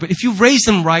little money. But if you raise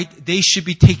them right, they should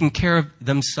be taking care of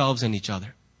themselves and each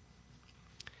other.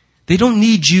 They don't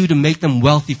need you to make them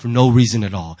wealthy for no reason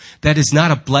at all. That is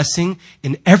not a blessing.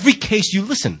 In every case,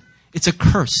 it's a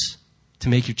curse to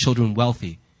make your children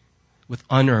wealthy with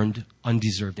unearned,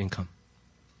 undeserved income.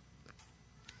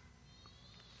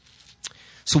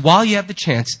 So while you have the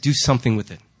chance, do something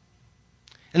with it.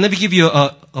 And let me give you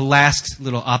a last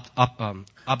little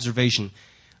observation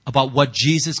about what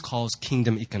Jesus calls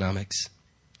kingdom economics.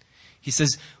 He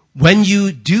says, when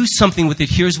you do something with it,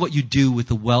 here's what you do with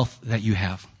the wealth that you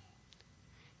have.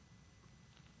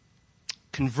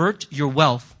 Convert your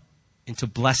wealth into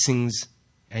blessings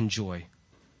and joy.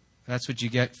 That's what you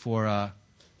get for,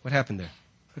 what happened there?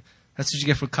 That's what you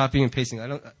get for copying and pasting.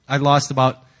 I lost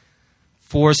about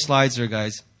 4 slides there,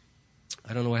 guys.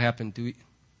 I don't know what happened.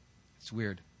 It's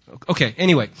weird. Okay,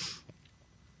 anyway.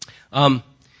 In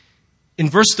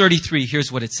verse 33,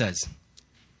 here's what it says.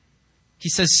 He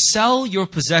says, sell your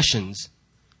possessions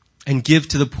and give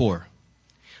to the poor.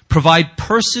 Provide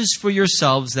purses for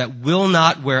yourselves that will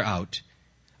not wear out,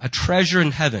 a treasure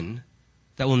in heaven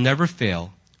that will never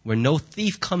fail, where no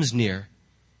thief comes near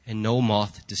and no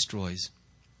moth destroys.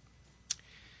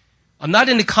 I'm not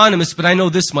an economist, but I know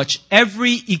this much.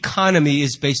 Every economy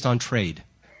is based on trade.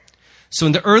 So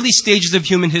in the early stages of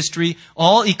human history,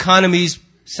 all economies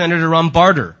centered around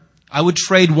barter. I would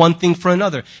trade one thing for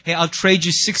another. Hey, I'll trade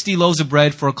you 60 loaves of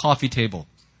bread for a coffee table.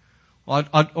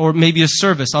 Or maybe a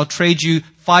service. I'll trade you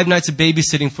 5 nights of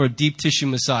babysitting for a deep tissue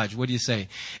massage. What do you say?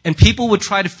 And people would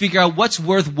try to figure out what's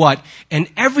worth what. And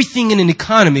everything in an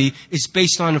economy is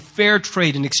based on a fair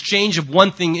trade, an exchange of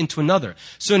one thing into another.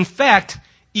 So in fact,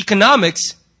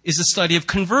 economics is the study of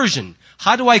conversion.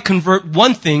 How do I convert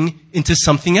one thing into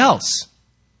something else?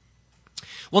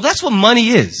 Well, that's what money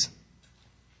is.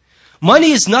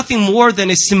 Money is nothing more than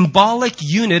a symbolic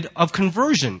unit of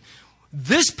conversion.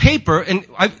 This paper, and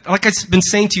like I've been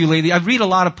saying to you lately, I read a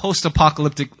lot of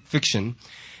post-apocalyptic fiction.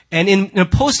 And in a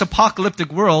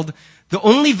post-apocalyptic world, the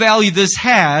only value this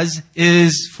has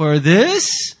is for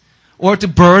this or to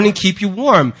burn and keep you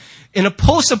warm. In a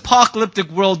post-apocalyptic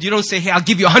world, you don't say, hey, I'll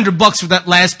give you $100 for that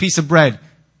last piece of bread.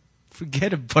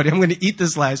 Forget it, buddy. I'm going to eat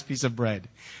this last piece of bread.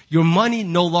 Your money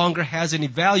no longer has any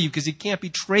value because it can't be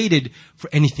traded for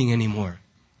anything anymore.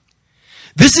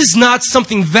 This is not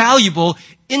something valuable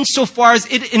insofar as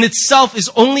it in itself is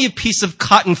only a piece of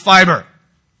cotton fiber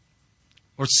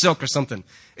or silk or something.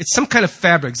 It's some kind of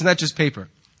fabric. It's not just paper.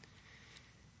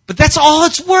 But that's all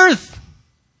it's worth.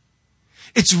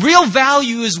 Its real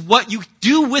value is what you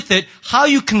do with it, how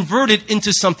you convert it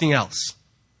into something else.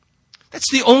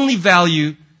 That's the only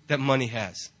value that money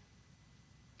has.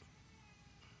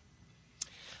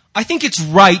 I think it's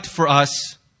right for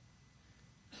us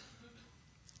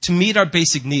to meet our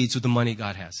basic needs with the money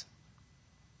God has.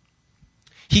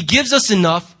 He gives us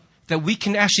enough that we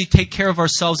can actually take care of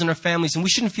ourselves and our families, and we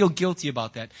shouldn't feel guilty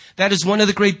about that. That is one of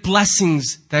the great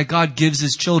blessings that God gives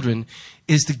His children,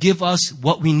 is to give us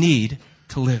what we need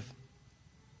to live.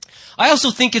 I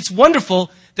also think it's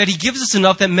wonderful that He gives us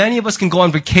enough that many of us can go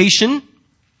on vacation.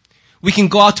 We can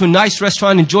go out to a nice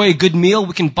restaurant, enjoy a good meal.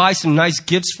 We can buy some nice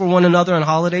gifts for one another on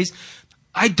holidays.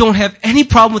 I don't have any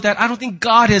problem with that. I don't think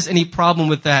God has any problem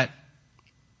with that.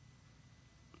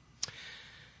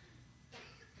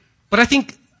 But I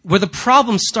think where the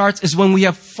problem starts is when we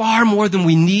have far more than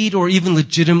we need or even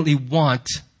legitimately want.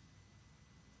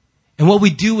 And what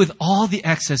we do with all the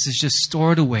excess is just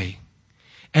store it away.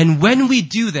 And when we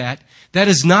do that, that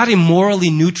is not a morally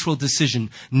neutral decision.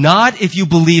 Not if you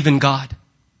believe in God.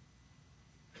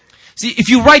 See, if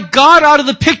you write God out of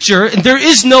the picture and there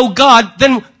is no God,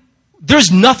 then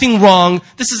there's nothing wrong.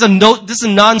 This is a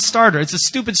non-starter. It's a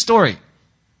stupid story.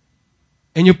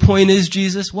 And your point is,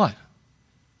 Jesus, what?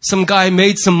 Some guy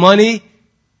made some money.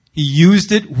 He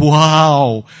used it.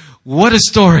 Wow. What a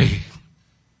story.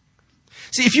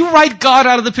 See, if you write God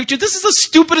out of the picture, this is the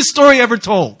stupidest story ever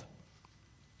told.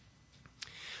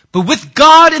 But with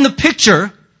God in the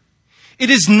picture, it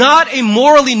is not a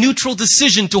morally neutral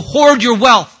decision to hoard your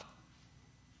wealth.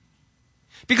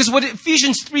 Because what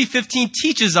Ephesians 3:15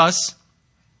 teaches us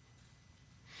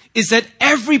is that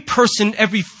every person,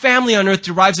 every family on earth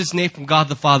derives its name from God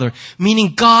the Father,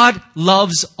 meaning God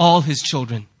loves all his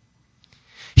children.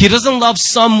 He doesn't love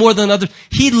some more than others.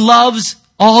 He loves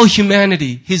all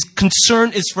humanity. His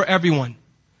concern is for everyone.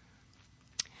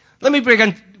 Let me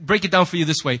break it down for you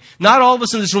this way. Not all of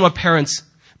us in this room are parents,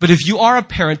 but if you are a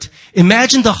parent,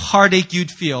 imagine the heartache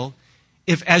you'd feel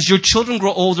if as your children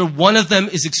grow older, one of them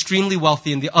is extremely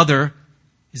wealthy and the other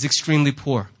is extremely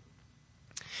poor.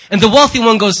 And the wealthy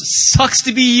one goes, sucks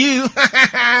to be you.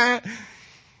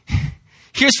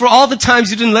 Here's for all the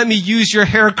times you didn't let me use your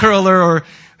hair curler or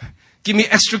give me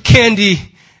extra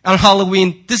candy on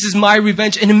Halloween. This is my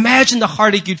revenge. And imagine the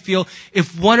heartache you'd feel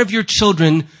if one of your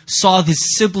children saw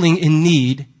this sibling in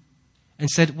need and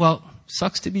said, well,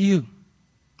 sucks to be you.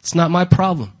 It's not my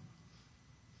problem.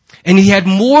 And he had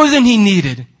more than he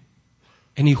needed,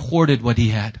 and he hoarded what he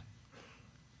had.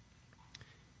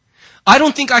 I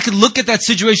don't think I could look at that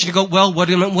situation and go, well, what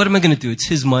am I going to do? It's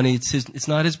his money. It's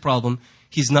not his problem.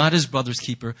 He's not his brother's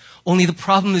keeper. Only the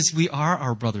problem is we are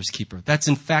our brother's keeper. That's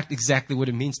in fact exactly what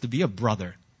it means to be a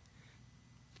brother.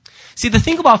 See, the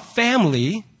thing about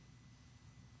family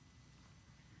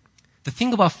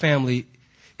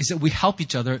is that we help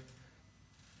each other,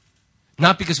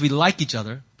 not because we like each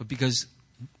other, but because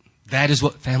that is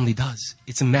what family does.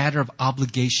 It's a matter of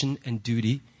obligation and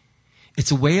duty.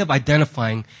 It's a way of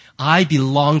identifying, I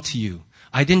belong to you.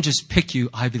 I didn't just pick you,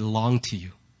 I belong to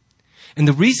you. And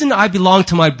the reason I belong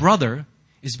to my brother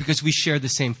is because we share the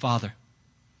same father.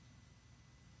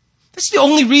 That's the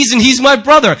only reason he's my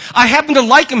brother. I happen to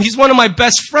like him. He's one of my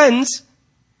best friends.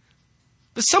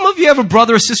 But some of you have a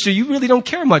brother or sister you really don't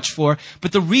care much for.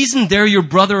 But the reason they're your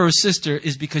brother or sister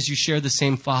is because you share the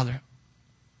same father.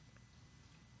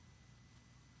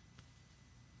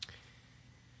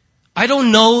 I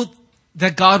don't know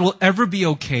that God will ever be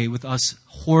okay with us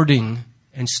hoarding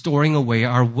and storing away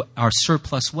our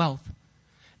surplus wealth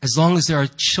as long as there are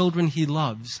children he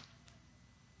loves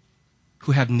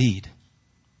who have need.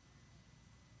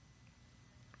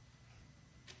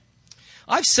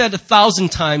 I've said 1,000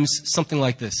 times something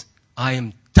like this. I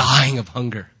am dying of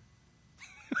hunger.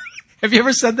 Have you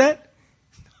ever said that?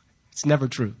 It's never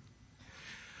true.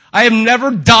 I am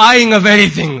never dying of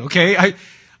anything, okay?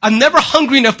 I'm never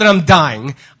hungry enough that I'm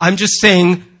dying. I'm just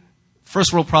saying,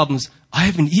 first world problems, I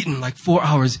haven't eaten like 4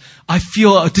 hours. I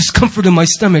feel a discomfort in my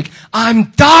stomach.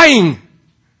 I'm dying.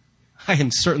 I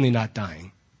am certainly not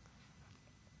dying.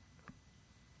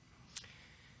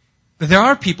 But there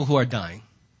are people who are dying.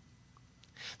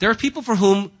 There are people for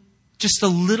whom just a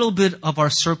little bit of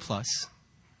our surplus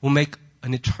will make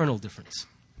an eternal difference.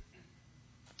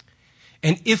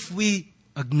 And if we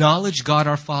acknowledge God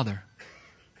our Father,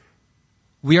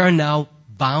 we are now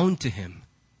bound to him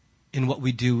in what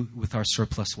we do with our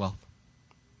surplus wealth.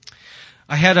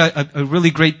 I had a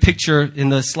really great picture in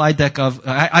the slide deck of,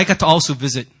 I got to also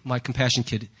visit my compassion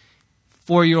kid,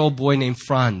 4-year-old boy named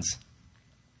Franz.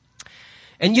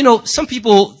 And you know, some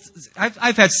people,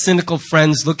 I've had cynical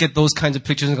friends look at those kinds of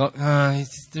pictures and go,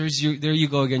 there you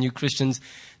go again, you Christians,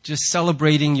 just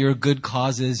celebrating your good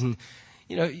causes. And,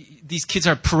 you know, these kids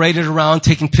are paraded around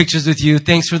taking pictures with you.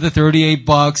 Thanks for the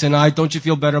 $38. And don't you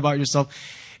feel better about yourself?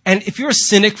 And if you're a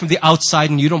cynic from the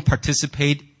outside and you don't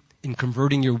participate in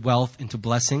converting your wealth into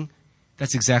blessing,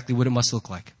 that's exactly what it must look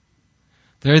like.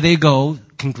 There they go,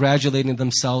 congratulating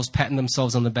themselves, patting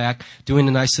themselves on the back, doing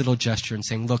a nice little gesture and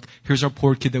saying, look, here's our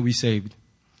poor kid that we saved.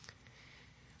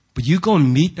 But you go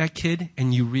and meet that kid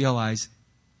and you realize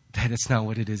that it's not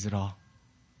what it is at all.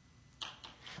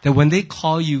 That when they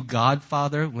call you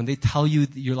Godfather, when they tell you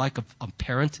that you're like a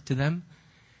parent to them,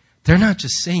 they're not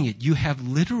just saying it. You have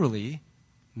literally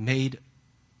made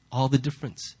all the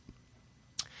difference.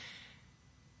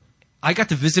 I got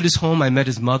to visit his home. I met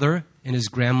his mother and his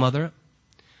grandmother.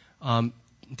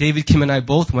 David, Kim, and I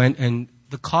both went, and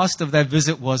the cost of that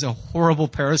visit was a horrible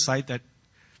parasite that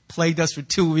plagued us for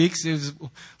 2 weeks. It was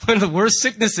one of the worst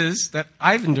sicknesses that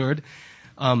I've endured.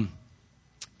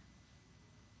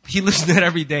 He lives in it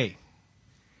every day.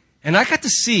 And I got to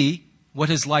see what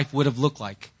his life would have looked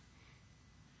like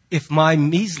if my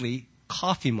measly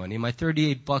coffee money, my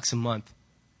 $38 a month,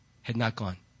 had not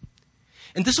gone.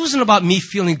 And this wasn't about me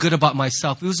feeling good about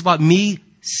myself. It was about me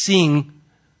seeing,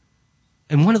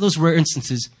 in one of those rare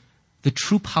instances, the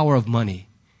true power of money.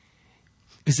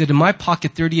 Is that in my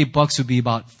pocket, $38 would be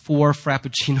about 4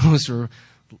 Frappuccinos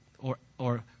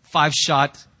or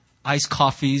 5-shot iced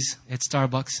coffees at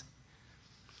Starbucks.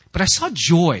 But I saw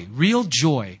joy, real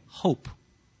joy, hope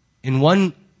in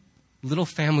one little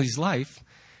family's life.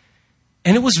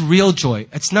 And it was real joy.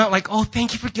 It's not like, oh,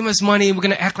 thank you for giving us money. We're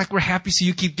going to act like we're happy so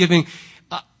you keep giving.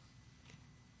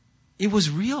 It was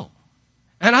real.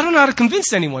 And I don't know how to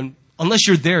convince anyone. Unless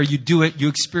you're there, you do it, you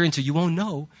experience it, you won't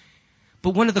know.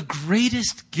 But one of the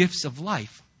greatest gifts of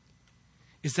life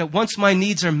is that once my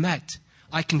needs are met,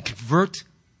 I can convert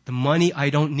the money I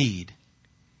don't need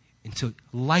into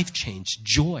life change,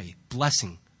 joy,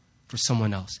 blessing for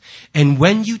someone else. And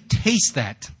when you taste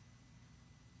that,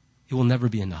 it will never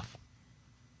be enough.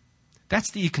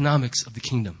 That's the economics of the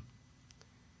kingdom.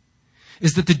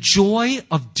 Is that the joy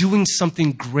of doing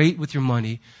something great with your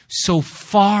money so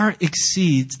far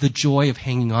exceeds the joy of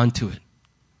hanging on to it.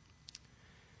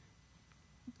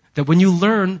 That when you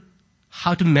learn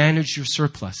how to manage your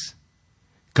surplus,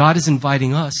 God is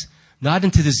inviting us not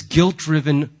into this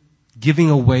guilt-driven giving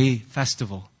away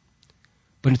festival,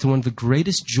 but into one of the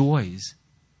greatest joys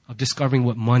of discovering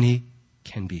what money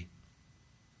can be.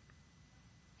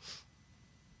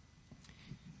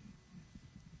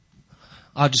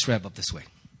 I'll just wrap up this way.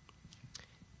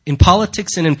 In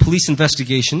politics and in police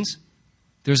investigations,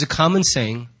 there's a common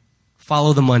saying,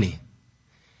 follow the money.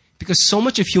 Because so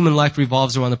much of human life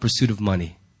revolves around the pursuit of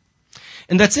money.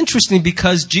 And that's interesting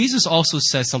because Jesus also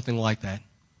says something like that.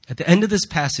 At the end of this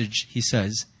passage, he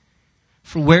says,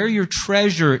 for where your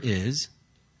treasure is,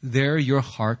 there your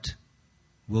heart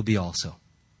will be also.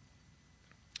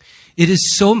 It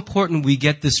is so important we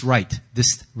get this right,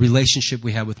 this relationship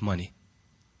we have with money.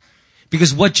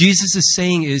 Because what Jesus is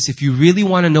saying is, if you really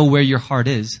want to know where your heart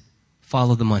is,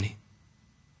 follow the money.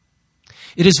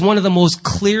 It is one of the most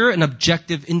clear and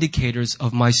objective indicators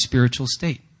of my spiritual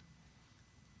state.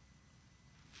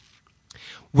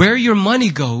 Where your money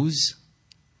goes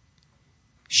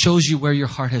shows you where your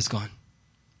heart has gone.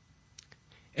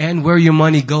 And where your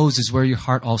money goes is where your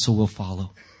heart also will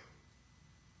follow.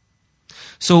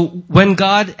 So when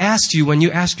God asks you, when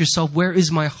you ask yourself, where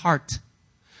is my heart?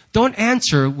 Don't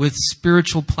answer with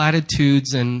spiritual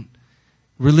platitudes and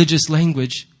religious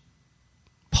language.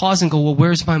 Pause and go, well,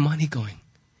 where's my money going?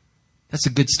 That's a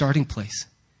good starting place.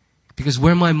 Because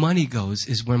where my money goes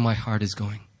is where my heart is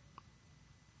going.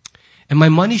 And my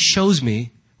money shows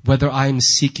me whether I am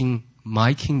seeking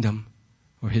my kingdom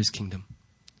or his kingdom.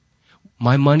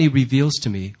 My money reveals to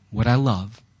me what I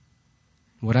love,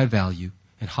 what I value,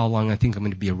 and how long I think I'm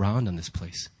going to be around on this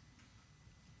place.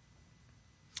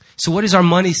 So what is our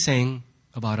money saying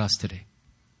about us today?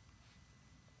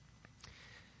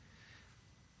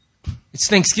 It's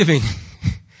Thanksgiving.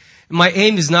 My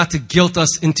aim is not to guilt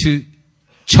us into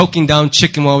choking down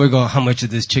chicken while we go, how much did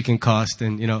this chicken cost?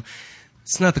 And,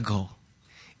 it's not the goal.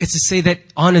 It's to say that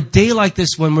on a day like this,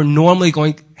 when we're normally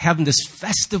having this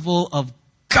festival of,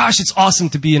 gosh, it's awesome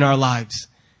to be in our lives.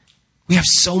 We have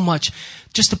so much.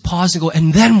 Just to pause and go,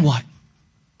 and then what?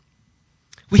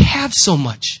 We have so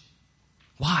much.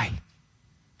 Why?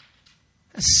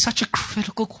 That's such a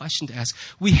critical question to ask.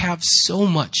 We have so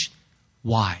much.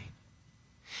 Why?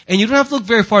 And you don't have to look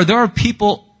very far. There are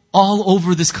people all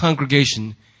over this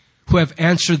congregation who have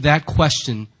answered that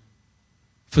question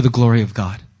for the glory of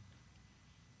God.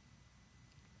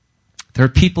 There are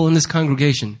people in this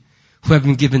congregation who have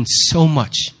been given so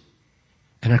much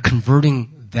and are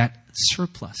converting that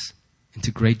surplus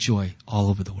into great joy all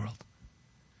over the world.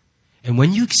 And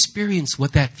when you experience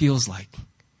what that feels like,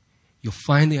 you'll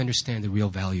finally understand the real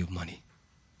value of money.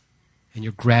 And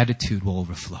your gratitude will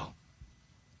overflow.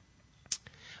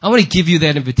 I want to give you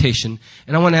that invitation,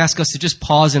 and I want to ask us to just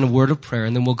pause in a word of prayer,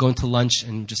 and then we'll go into lunch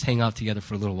and just hang out together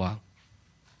for a little while.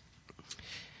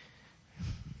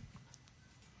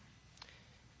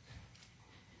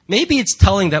 Maybe it's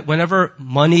telling that whenever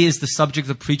money is the subject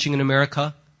of preaching in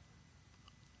America,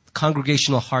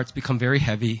 congregational hearts become very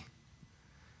heavy.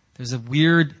 There's a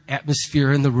weird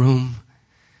atmosphere in the room.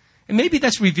 And maybe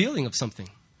that's revealing of something.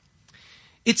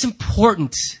 It's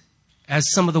important,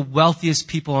 as some of the wealthiest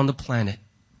people on the planet,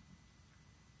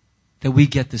 that we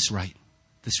get this right,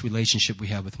 this relationship we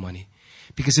have with money.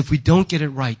 Because if we don't get it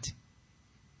right,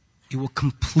 it will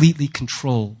completely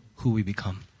control who we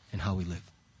become and how we live.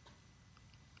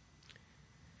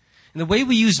 And the way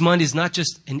we use money is not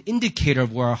just an indicator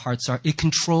of where our hearts are, it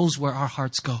controls where our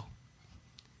hearts go.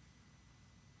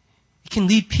 It can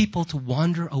lead people to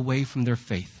wander away from their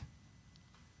faith.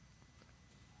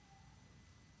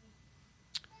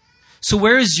 So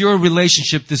where is your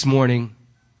relationship this morning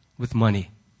with money?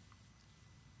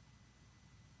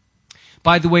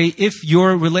 By the way, if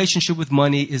your relationship with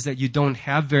money is that you don't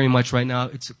have very much right now,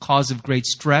 it's a cause of great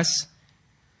stress.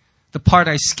 The part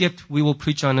I skipped, we will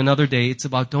preach on another day. It's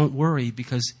about don't worry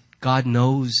because God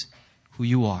knows who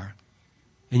you are.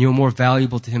 And you're more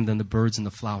valuable to Him than the birds and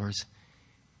the flowers.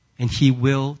 And He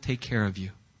will take care of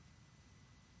you.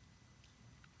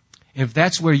 If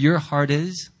that's where your heart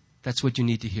is, that's what you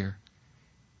need to hear.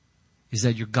 Is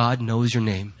that your God knows your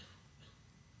name.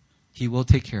 He will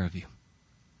take care of you.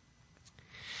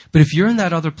 But if you're in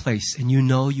that other place and you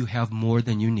know you have more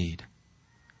than you need,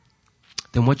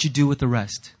 then what you do with the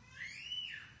rest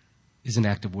is an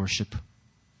act of worship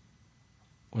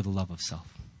or the love of self.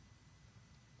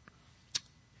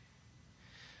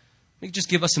 Let me just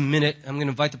give us a minute. I'm going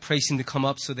to invite the praise team to come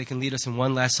up so they can lead us in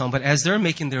one last song. But as they're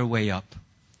making their way up,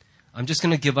 I'm just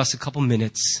going to give us a couple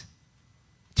minutes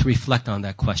to reflect on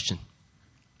that question.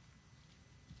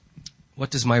 What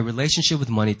does my relationship with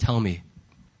money tell me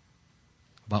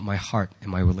about my heart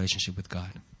and my relationship with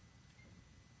God?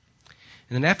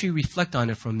 And then after you reflect on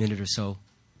it for a minute or so,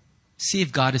 see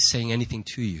if God is saying anything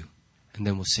to you, and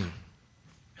then we'll sing.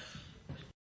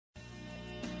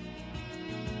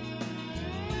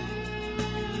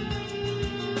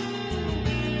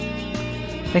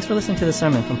 Thanks for listening to the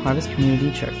sermon from Harvest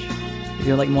Community Church. If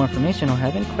you would like more information or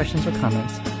have any questions or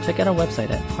comments, check out our website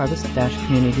at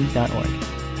harvest-community.org.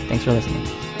 Thanks for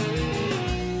listening.